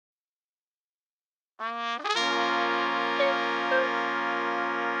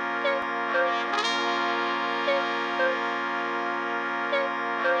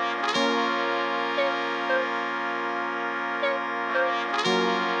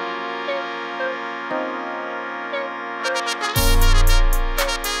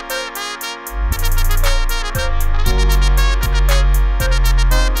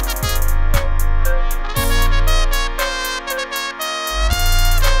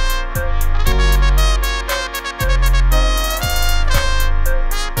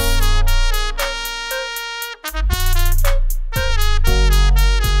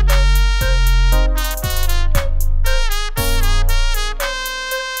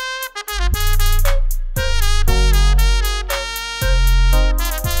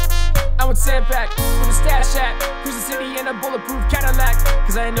Sand back with a stash at cruise the city in a bulletproof Cadillac,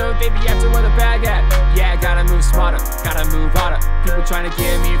 cause I know they be after where the bag at. Yeah, gotta move smarter, gotta move harder. People trying to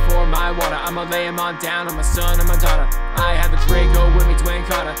get me for my water. I'ma lay him on down, I'm a son, I'm a daughter. I had the Draco with me, Dwayne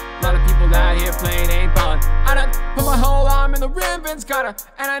Carter. A lot of people out here playing ain't ballin'. I done put my whole arm in the rim, Vince Carter,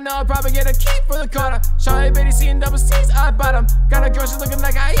 and I know I'll probably get a key for the Carter. Charlie Betty seeing double C's, I bought 'em. Got a girl, she's looking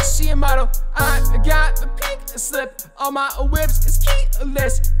like Aisha model. I got the pink slip on my whips, it's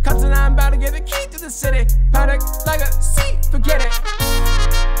keyless. Comes and I'm about to get the key to the city. Panic like a sea, forget it.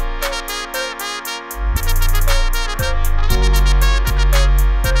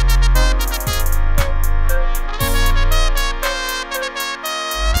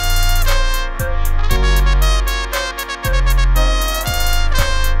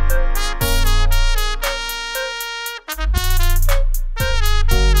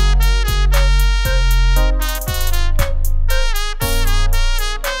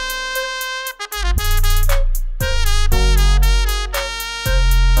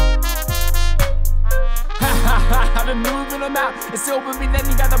 I've been moving them out. It's over me, then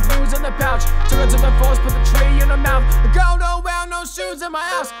you got the blues in the pouch. Took her to the forest, put the tree in her mouth. The girl don't wear no shoes in my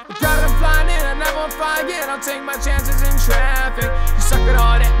house. I'm proud of flying in, I never fly again. I'll take my chances in traffic. You suck at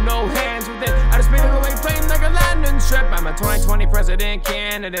all that, no hands with it. I just made it away plane like a landing strip. I'm a 2020 president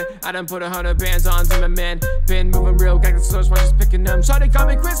candidate. I done put 100 bands on Zimmerman. Been moving real, got the source, watch just picking them. Shawty call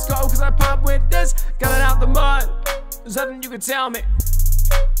me Crisco, cause I pop with this. Got it out the mud, there's nothing you can tell me.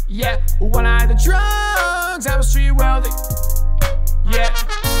 Yeah, when I had the drugs, I was street wealthy. Yeah.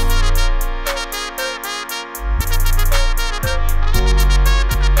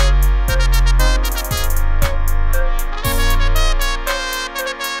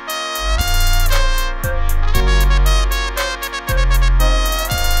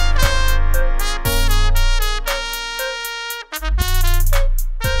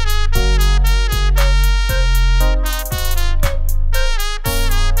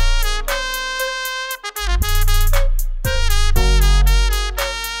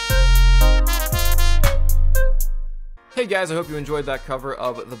 Hey guys, I hope you enjoyed that cover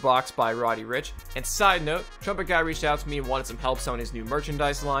of The Box by Roddy Ricch. And side note, Trumpet guy reached out to me and wanted some help selling his new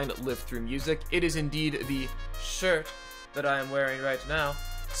merchandise line, Live Through Music. It is indeed the shirt that I am wearing right now.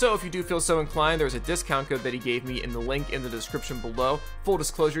 So if you do feel so inclined, there's a discount code that he gave me in the link in the description below. Full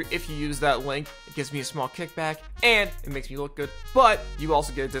disclosure, if you use that link, it gives me a small kickback and it makes me look good, but you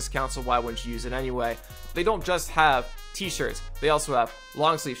also get a discount, so why wouldn't you use it anyway? They don't just have t-shirts, they also have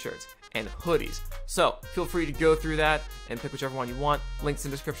long sleeve shirts and hoodies. So feel free to go through that and pick whichever one you want. Links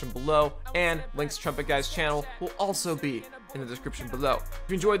in the description below, and links to Trumpet Guy's channel will also be in the description below. If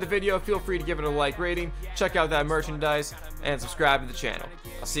you enjoyed the video, feel free to give it a like rating, check out that merchandise, and subscribe to the channel.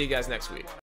 I'll see you guys next week.